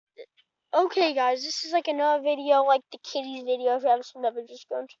Okay, guys, this is like another video, like the kitties video. If you haven't seen that video, just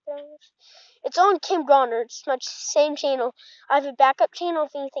go and check it out. It's on Kim Garner. It's my same channel. I have a backup channel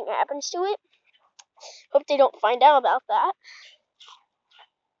if anything happens to it. Hope they don't find out about that.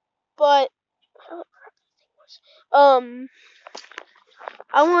 But I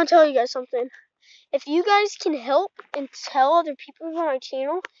want to tell you guys something. If you guys can help and tell other people about my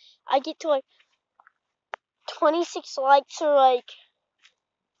channel, I get to like 26 likes or like.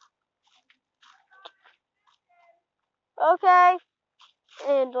 Okay.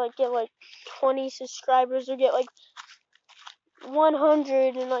 And like get like 20 subscribers or get like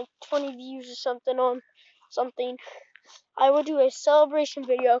 120 views or something on something, I will do a celebration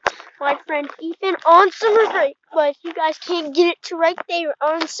video. My friend Ethan on summer break. But if you guys can't get it to right there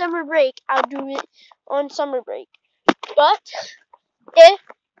on summer break, I'll do it on summer break. But if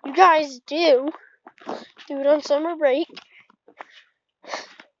you guys do it on summer break,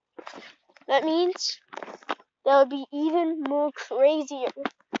 that means that would be even more crazier.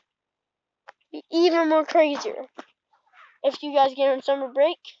 If you guys get on summer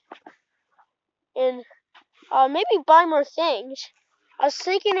break and maybe buy more things. I was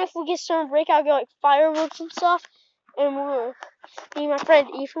thinking if we get summer break, I'll get like fireworks and stuff, and me and my friend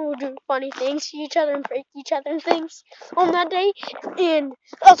Ethan will do funny things to each other and break each other and things on that day. And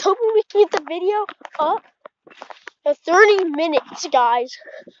I was hoping we could get the video up to 30 minutes, guys.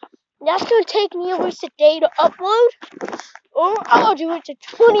 That's gonna take me at least a day to upload, or I'll do it to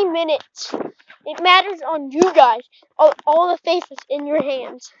 20 minutes. It matters on you guys. All the faith is in your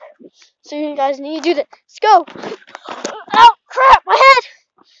hands. So you guys need to do that. Let's go. Ow, crap, my head.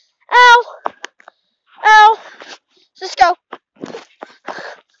 Ow. Ow. Let's go.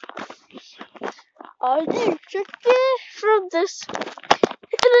 Are you chicken from this? And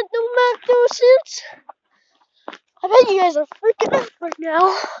it don't make no sense. I bet you guys are freaking out right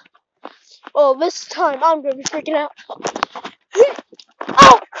now. Oh, this time I'm gonna be freaking out.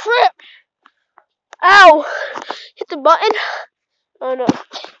 Oh, crap. Ow. Hit the button. Oh, no.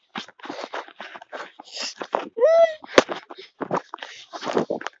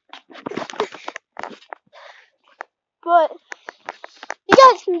 But you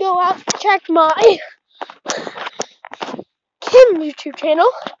guys can go out and check my Kim YouTube channel.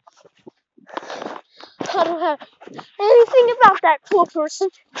 I don't have anything about that cool person.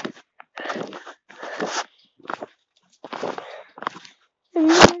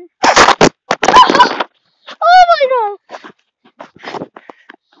 Oh my god!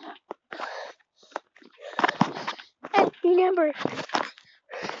 And remember,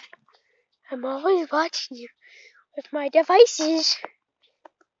 I'm always watching you with my devices.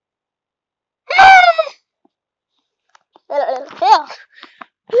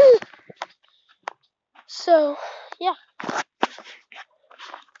 So, yeah.